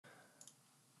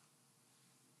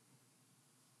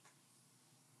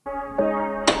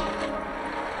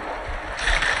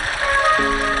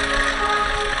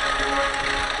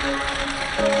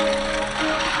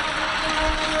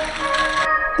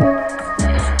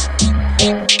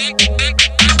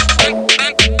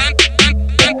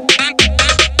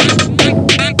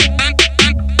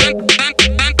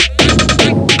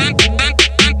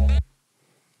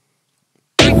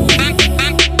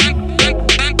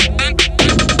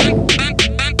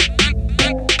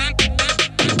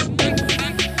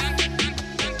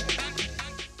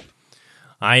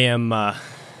I am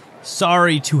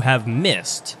sorry to have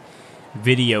missed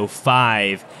video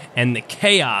 5 and the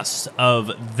chaos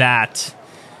of that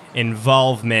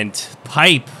involvement.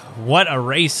 Pipe, what a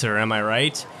racer, am I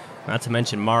right? Not to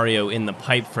mention Mario in the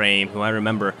pipe frame, who I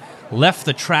remember left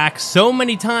the track so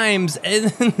many times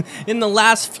in the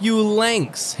last few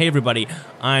lengths. Hey everybody,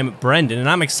 I'm Brendan, and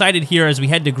I'm excited here as we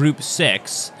head to Group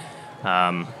 6.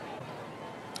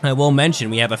 I will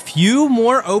mention we have a few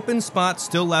more open spots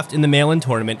still left in the mail-in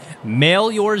tournament.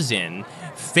 Mail yours in.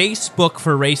 Facebook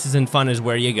for Races and Fun is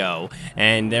where you go,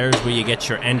 and there's where you get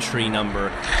your entry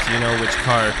number so you know which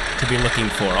car to be looking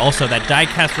for. Also, that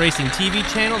Diecast Racing TV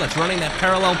channel that's running that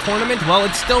parallel tournament, well,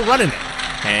 it's still running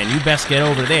it, and you best get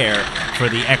over there for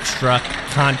the extra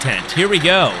content. Here we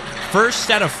go. First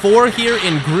set of 4 here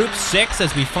in Group 6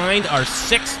 as we find our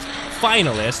 6th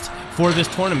finalist for this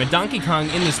tournament. Donkey Kong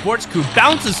in the sports coupe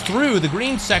bounces through the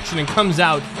green section and comes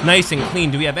out nice and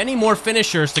clean. Do we have any more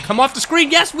finishers to come off the screen?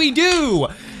 Yes, we do!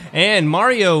 And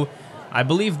Mario, I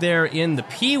believe they're in the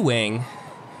P-Wing,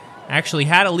 actually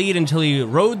had a lead until he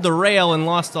rode the rail and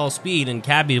lost all speed, and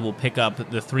Cabby will pick up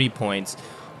the 3 points.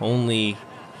 Only,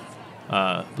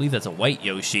 I believe that's a white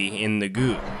Yoshi in the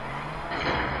goo.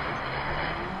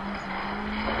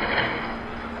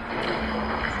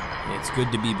 It's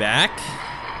good to be back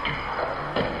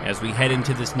as we head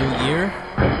into this new year.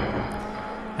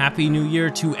 Happy New Year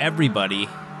to everybody.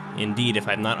 Indeed, if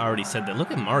I've not already said that.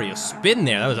 Look at Mario spin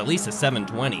there. That was at least a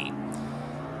 720.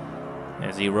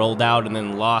 As he rolled out and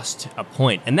then lost a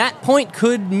point. And that point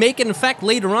could make an effect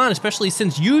later on, especially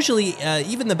since usually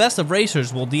even the best of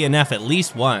racers will DNF at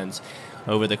least once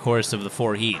over the course of the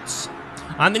 4 heats.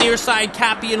 On the near side,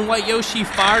 Cappy and White Yoshi.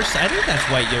 Far side, I think that's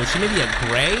White Yoshi, maybe a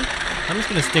gray? I'm just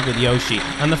going to stick with Yoshi.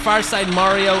 On the far side,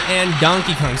 Mario and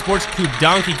Donkey Kong. Sports Coupe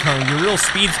Donkey Kong, your real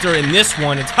speedster in this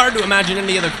one. It's hard to imagine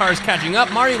any other cars catching up.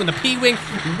 Mario in the P-Wing,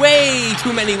 way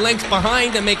too many lengths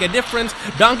behind to make a difference.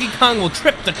 Donkey Kong will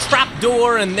trip the trap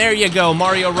door, and there you go.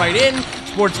 Mario right in.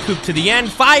 Sports Coupe to the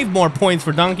end. 5 more points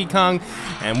for Donkey Kong.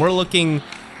 And we're looking...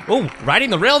 Oh, riding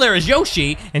the rail there is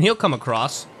Yoshi, and he'll come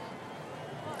across.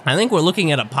 I think we're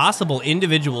looking at a possible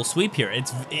individual sweep here.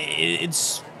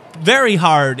 It's very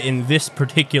hard in this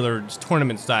particular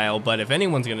tournament style, but if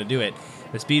anyone's going to do it,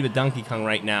 the speed with Donkey Kong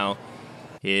right now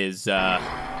is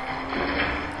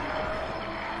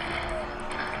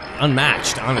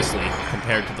unmatched, honestly,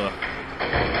 compared to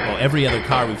every other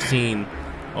car we've seen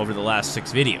over the last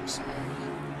 6 videos.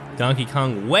 Donkey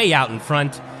Kong way out in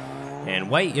front,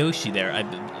 and White Yoshi there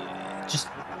just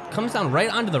comes down right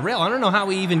onto the rail. I don't know how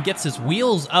he even gets his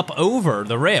wheels up over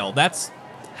the rail. That's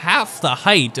half the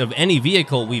height of any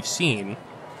vehicle we've seen.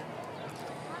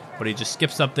 But he just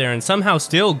skips up there and somehow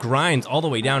still grinds all the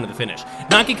way down to the finish.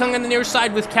 Donkey Kong on the near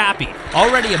side with Cappy.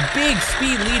 Already a big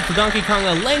speed lead for Donkey Kong.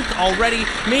 A length already,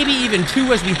 maybe even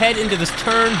 2 as we head into this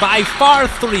turn. By far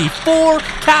 3, 4,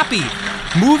 Cappy.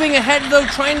 Moving ahead, though,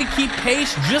 trying to keep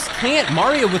pace, just can't.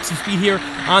 Mario with some speed here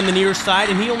on the near side,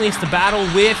 and he only has to battle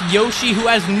with Yoshi, who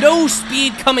has no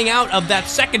speed coming out of that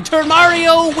second turn.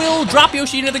 Mario will drop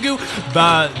Yoshi into the goo.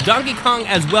 Donkey Kong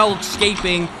as well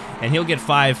escaping, and he'll get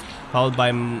 5, followed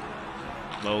by...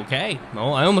 Okay.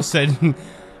 Well, I almost said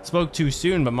spoke too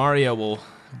soon, but Mario will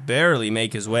barely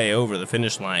make his way over the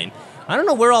finish line. I don't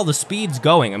know where all the speed's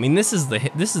going. I mean, this is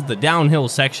the downhill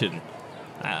section.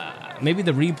 Maybe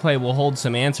the replay will hold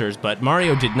some answers, but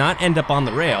Mario did not end up on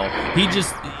the rail. He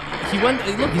went,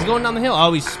 look, he's going down the hill.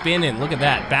 Oh, he's spinning. Look at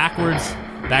that. Backwards,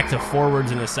 back to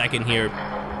forwards in a second here.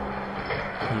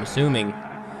 I'm assuming.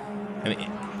 I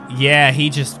mean, yeah,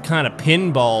 he just kind of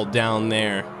pinballed down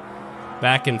there.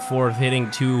 Back and forth,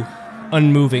 hitting 2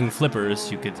 unmoving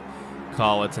flippers, you could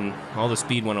call it, and all the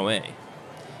speed went away.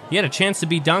 He had a chance to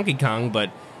beat Donkey Kong, but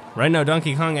right now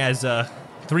Donkey Kong has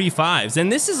 3 5s.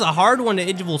 And this is a hard one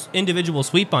to individual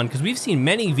sweep on, because we've seen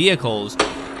many vehicles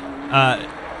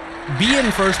be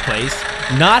in first place,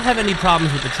 not have any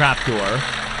problems with the trapdoor,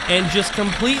 and just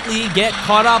completely get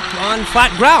caught up on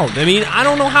flat ground. I mean, I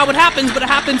don't know how it happens, but it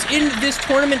happens in this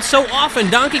tournament so often.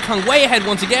 Donkey Kong way ahead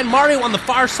once again. Mario on the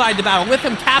far side to battle with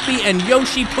him. Cappy and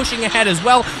Yoshi pushing ahead as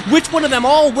well. Which one of them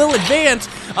all will advance?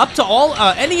 Up to all,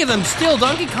 any of them still.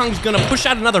 Donkey Kong's gonna push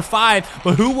out another 5,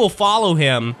 but who will follow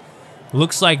him?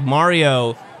 Looks like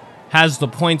Mario has the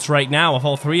points right now. If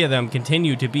all 3 of them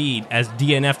continue to be as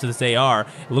DNF'd as they are,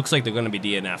 it looks like they're gonna be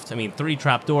DNF'd. I mean, 3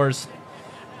 trapdoors.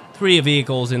 3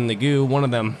 vehicles in the goo, one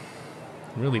of them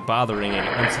really bothering an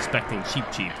unsuspecting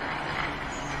Cheep.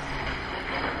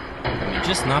 I mean,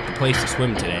 just not the place to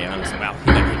swim today, honestly. Wow,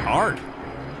 he got hit hard.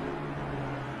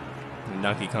 And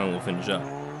Donkey Kong will finish up.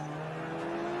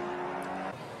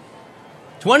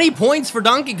 20 points for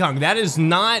Donkey Kong. That is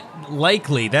not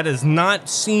likely. That is not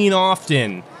seen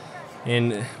often.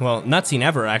 Well, not seen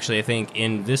ever, actually, I think,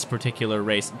 in this particular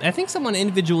race. I think someone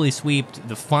individually sweeped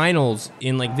the finals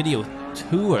in, like, video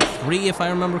 2 or 3, if I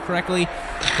remember correctly.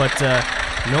 But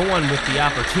no one with the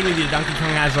opportunity that Donkey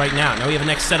Kong has right now. Now we have a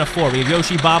next set of 4. We have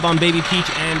Yoshi, Bob-omb, Baby Peach,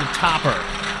 and Topper.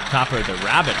 Topper, the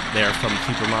rabbit there from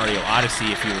Super Mario Odyssey,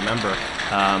 if you remember.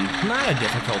 Not a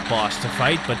difficult boss to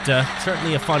fight, but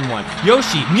certainly a fun one.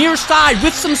 Yoshi, near side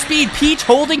with some speed. Peach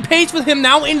holding pace with him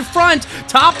now in front.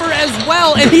 Topper as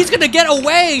well, and he's going to get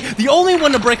away. The only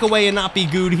one to break away and not be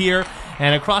gooed here.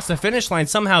 And across the finish line,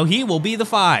 somehow he will be the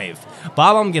 5.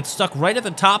 Bob-omb gets stuck right at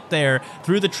the top there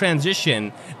through the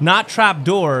transition. Not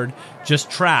trap-doored, just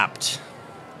trapped.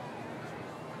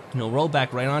 And he'll roll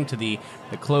back right onto the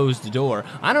closed door.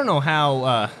 I don't know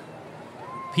how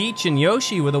Peach and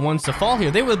Yoshi were the ones to fall here.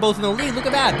 They were both in the lead. Look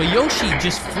at that. But Yoshi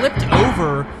just flipped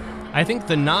over, I think,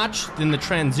 the notch in the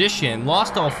transition,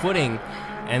 lost all footing,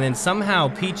 and then somehow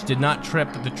Peach did not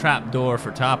trip the trap door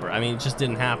for Topper. I mean, it just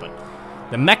didn't happen.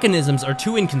 The mechanisms are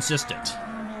too inconsistent.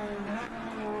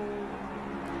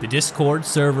 The Discord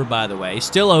server, by the way,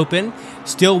 still open,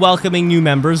 still welcoming new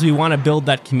members. We want to build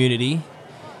that community.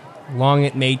 Long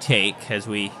it may take, as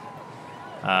we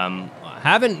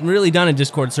haven't really done a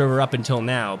Discord server up until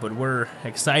now, but we're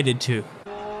excited to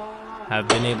have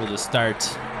been able to start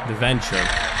the venture.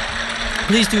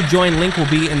 Please do join. Link will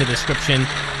be in the description.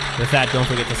 With that, don't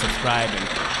forget to subscribe and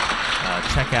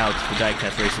check out the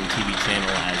Diecast Racing TV channel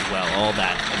as well. All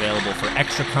that available for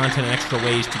extra content and extra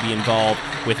ways to be involved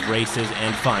with races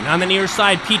and fun. On the near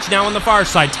side, Peach now on the far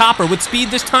side. Topper with speed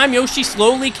this time. Yoshi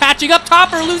slowly catching up.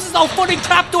 Topper loses all footing.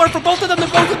 Trapdoor for both of them. They're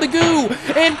both in the goo.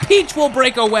 And Peach will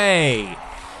break away.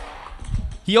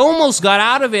 He almost got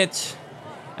out of it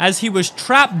as he was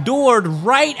trapdoored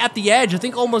right at the edge. I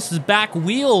think almost his back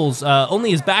wheels,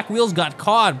 only his back wheels got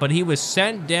caught, but he was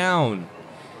sent down.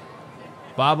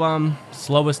 Bob-omb,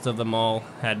 slowest of them all,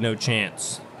 had no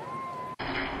chance.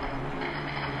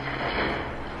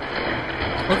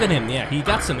 Look at him, yeah, he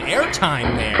got some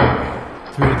airtime there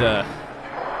through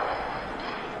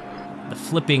the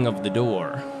flipping of the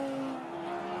door.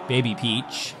 Baby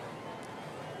Peach,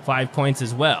 5 points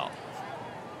as well.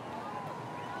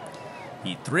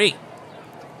 Heat 3.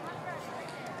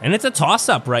 And it's a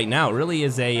toss-up right now. It really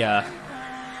is a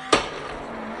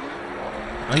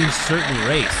uncertain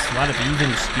race. A lot of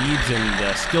even speeds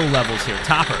and skill levels here.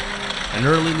 Topper, an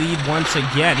early lead once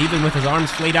again. Even with his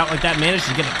arms flayed out like that, managed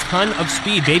to get a ton of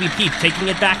speed. Baby Peach taking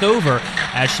it back over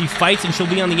as she fights, and she'll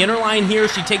be on the inner line here.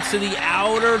 She takes to the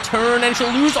outer turn, and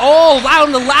she'll lose all out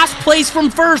in the last place from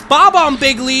first. Bob-omb,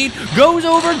 big lead, goes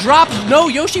over, drops. No,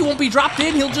 Yoshi won't be dropped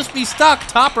in. He'll just be stuck.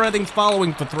 Topper, I think,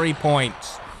 following for 3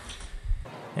 points.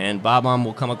 And Bob-omb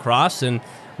will come across, and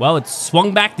well, it's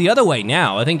swung back the other way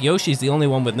now. I think Yoshi's the only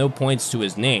one with no points to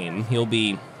his name. He'll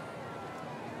be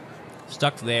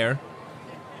stuck there.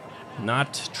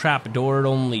 Not trap-doored,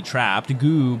 only trapped.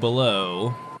 Goo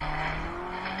below.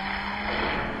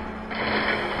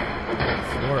 The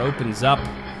floor opens up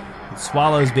and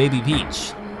swallows Baby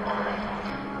Peach.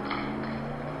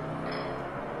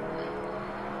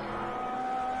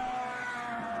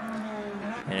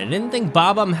 And I didn't think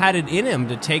Bob-omb had it in him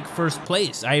to take first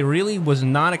place. I really was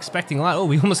not expecting a lot. Oh,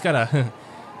 we almost got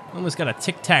a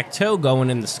tic-tac-toe going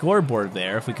in the scoreboard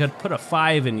there. If we could put a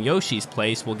 5 in Yoshi's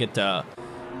place, we'll get a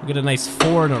nice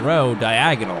 4 in a row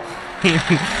diagonal.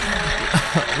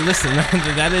 Listen,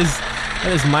 that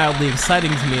is mildly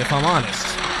exciting to me, if I'm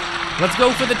honest. Let's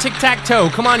go for the tic-tac-toe.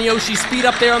 Come on, Yoshi, speed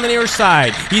up there on the near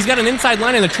side. He's got an inside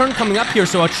line in the turn coming up here,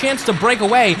 so a chance to break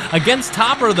away. Against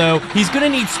Topper, though, he's going to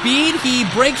need speed. He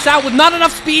breaks out with not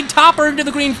enough speed. Topper into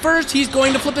the green first. He's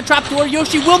going to flip the trapdoor.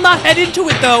 Yoshi will not head into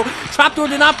it, though. Trapdoor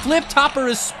did not flip. Topper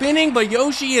is spinning, but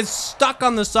Yoshi is stuck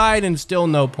on the side and still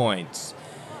no points.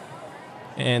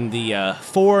 And the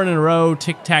 4 in a row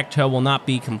tic-tac-toe will not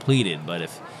be completed, but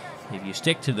if you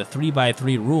stick to the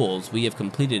 3x3 rules, we have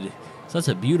completed such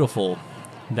a beautiful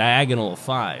diagonal of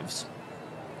 5s.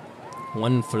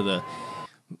 One for the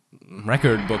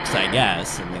record books, I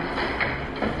guess. And then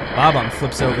Bob-omb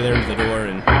flips over there into the door,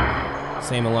 and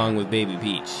same along with Baby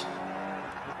Peach.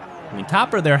 I mean,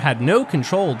 Topper there had no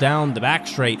control down the back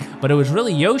straight, but it was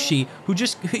really Yoshi who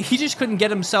just couldn't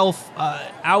get himself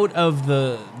out of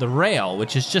the rail,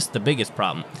 which is just the biggest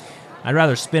problem. I'd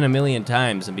rather spin a million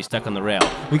times than be stuck on the rail.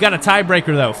 We got a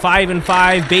tiebreaker, though. 5 and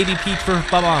 5. Baby Peach for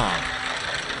Bob-omb.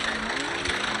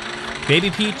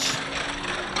 Baby Peach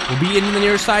will be into the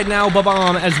near side now,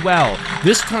 Bob-omb as well.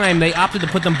 This time, they opted to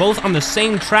put them both on the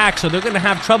same track, so they're going to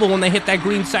have trouble when they hit that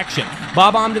green section.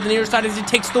 Bob-omb to the near side as he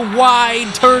takes the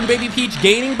wide turn. Baby Peach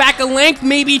gaining back a length,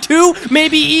 maybe 2,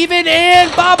 maybe even,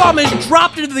 and Bob-omb is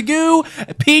dropped into the goo.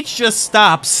 Peach just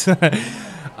stops.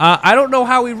 I don't know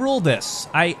how we rule this.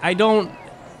 I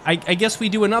guess we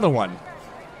do another one.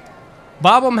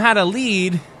 Bob-omb had a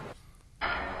lead.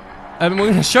 I mean,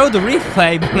 we're going to show the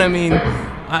replay, but I mean,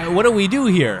 what do we do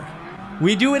here?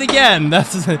 We do it again.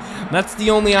 That's the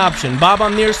only option.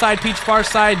 Bob-omb near side, Peach far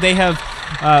side. They have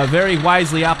very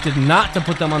wisely opted not to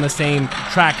put them on the same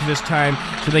track this time,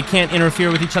 so they can't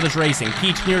interfere with each other's racing.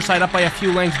 Peach near side up by a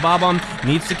few lengths. Bob-omb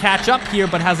needs to catch up here,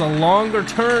 but has a longer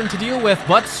turn to deal with.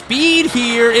 But speed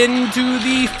here into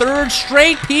the third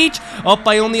straight. Peach up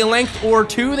by only a length or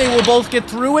 2. They will both get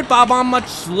through it. Bob-omb much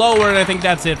slower, and I think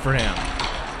that's it for him.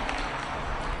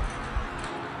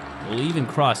 Will even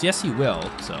cross? Yes, he will.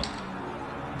 So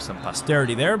some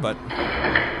posterity there, but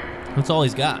that's all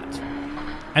he's got.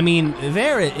 I mean,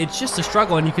 there it's just a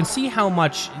struggle, and you can see how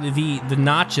much the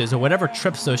notches or whatever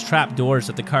trips those trap doors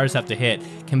that the cars have to hit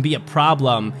can be a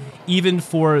problem, even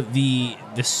for the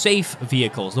safe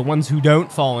vehicles, the ones who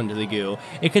don't fall into the goo.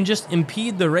 It can just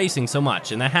impede the racing so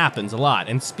much, and that happens a lot.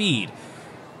 And speed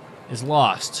is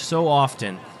lost so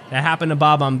often. That happened to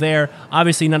Bob-omb there.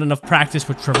 Obviously not enough practice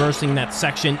with traversing that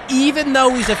section, even though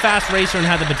he's a fast racer and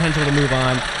had the potential to move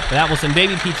on. But that will send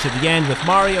Baby Peach to the end with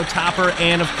Mario, Topper,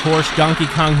 and of course Donkey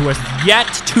Kong, who has yet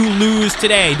to lose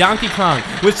today. Donkey Kong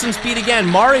with some speed again.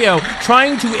 Mario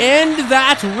trying to end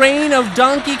that reign of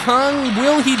Donkey Kong.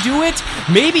 Will he do it?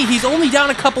 Maybe. He's only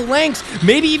down a couple lengths.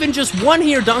 Maybe even just one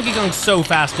here. Donkey Kong's so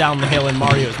fast down the hill, and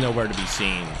Mario's nowhere to be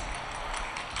seen.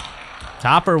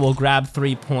 Topper will grab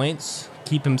 3 points.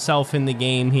 Keep himself in the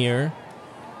game here,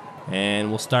 and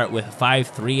we'll start with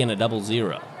 5-3 and a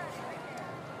 0-0.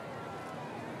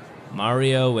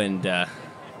 Mario and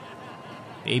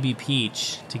Baby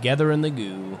Peach together in the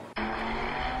goo.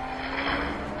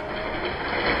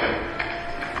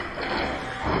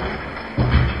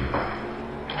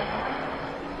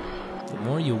 The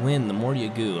more you win, the more you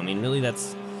goo. I mean, really,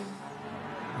 that's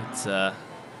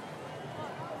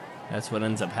what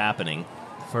ends up happening.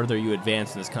 Further you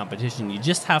advance in this competition, you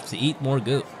just have to eat more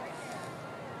goo.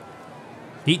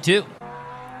 Heat 2.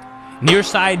 Near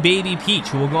side Baby Peach,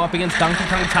 who will go up against Donkey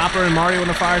Kong, Topper, and Mario on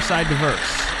the far side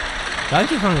diverse.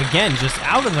 Donkey Kong again, just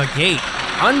out of the gate.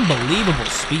 Unbelievable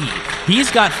speed.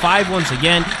 He's got 5 once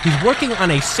again. He's working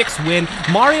on a 6 win.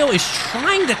 Mario is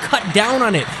trying to cut down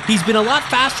on it. He's been a lot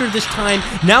faster this time.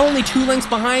 Now only 2 lengths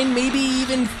behind, maybe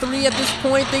even 3 at this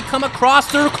point. They come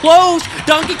across. They're close.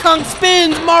 Donkey Kong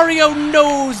spins. Mario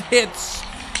nose hits.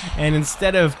 And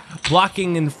instead of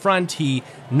blocking in front, he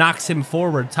knocks him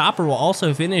forward. Topper will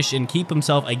also finish and keep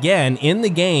himself again in the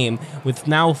game with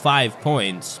now 5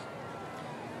 points.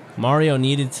 Mario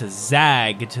needed to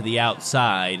zag to the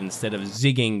outside instead of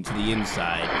zigging to the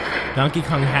inside. Donkey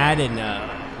Kong had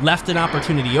left an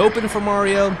opportunity open for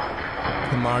Mario,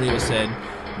 and Mario said,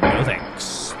 no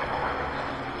thanks.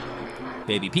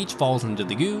 Baby Peach falls into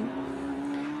the goo,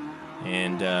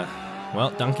 and,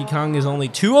 well, Donkey Kong is only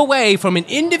 2 away from an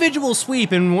individual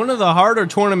sweep in one of the harder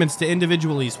tournaments to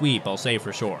individually sweep, I'll say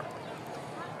for sure.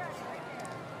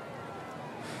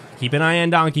 Keep an eye on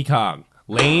Donkey Kong.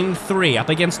 Lane 3, up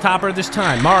against Topper this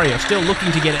time. Mario still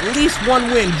looking to get at least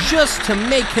 1 win just to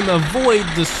make him avoid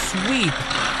the sweep.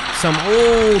 Some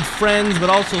old friends, but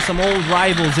also some old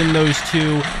rivals in those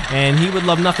two, and he would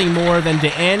love nothing more than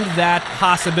to end that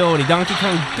possibility. Donkey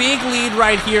Kong, big lead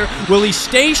right here. Will he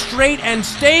stay straight and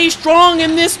stay strong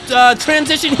in this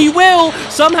transition? He will!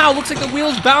 Somehow, looks like the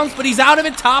wheels bounce, but he's out of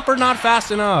it. Topper not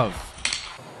fast enough.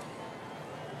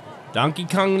 Donkey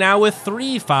Kong now with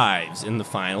 3 5s in the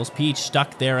finals. Peach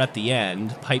stuck there at the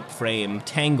end. Pipe frame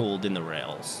tangled in the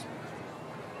rails.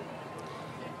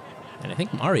 And I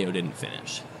think Mario didn't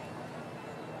finish.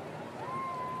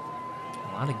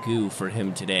 A lot of goo for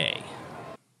him today.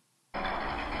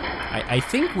 I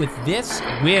think with this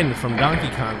win from Donkey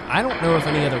Kong, I don't know if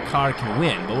any other car can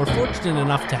win, but we're fortunate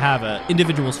enough to have an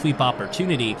individual sweep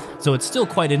opportunity, so it's still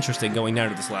quite interesting going down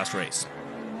to this last race.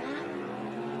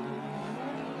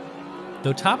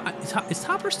 Though is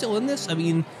Topper still in this? I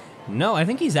mean, no, I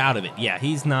think he's out of it. Yeah,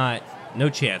 he's not.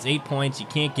 No chance. 8 points. You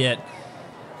can't get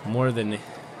more than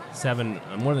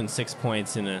 6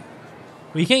 points in a.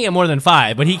 Well, you can't get more than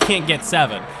 5, but he can't get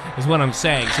 7, is what I'm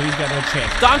saying, so he's got no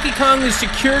chance. Donkey Kong has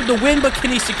secured the win, but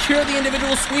can he secure the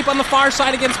individual sweep on the far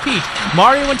side against Peach?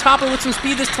 Mario and Topper with some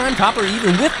speed this time. Topper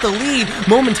even with the lead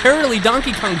momentarily.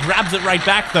 Donkey Kong grabs it right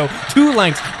back, though. 2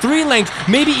 lengths, 3 lengths,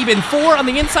 maybe even 4 on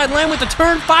the inside line with the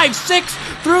turn. 5, 6.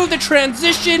 through the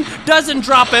transition, doesn't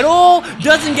drop at all,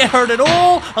 doesn't get hurt at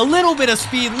all, a little bit of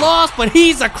speed loss, but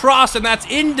he's across, and that's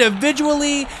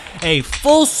individually a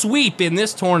full sweep in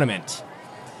this tournament.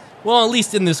 Well, at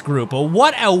least in this group. But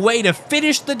what a way to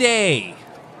finish the day.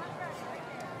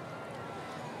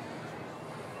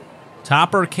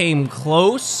 Topper came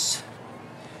close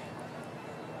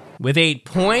with 8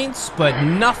 points, but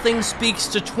nothing speaks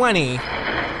to 20.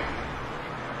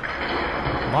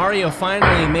 Mario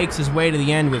finally makes his way to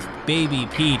the end with Baby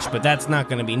Peach, but that's not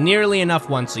going to be nearly enough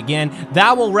once again.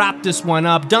 That will wrap this one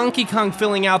up. Donkey Kong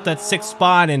filling out that 6th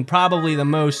spot, and probably the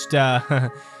most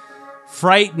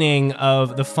frightening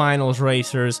of the finals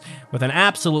racers, with an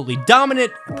absolutely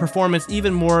dominant performance,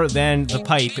 even more than the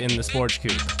pipe in the sports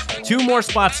coupe. 2 more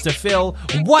spots to fill.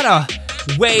 What a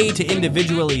way to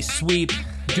individually sweep.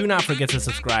 Do not forget to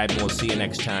subscribe, and we'll see you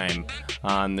next time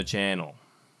on the channel.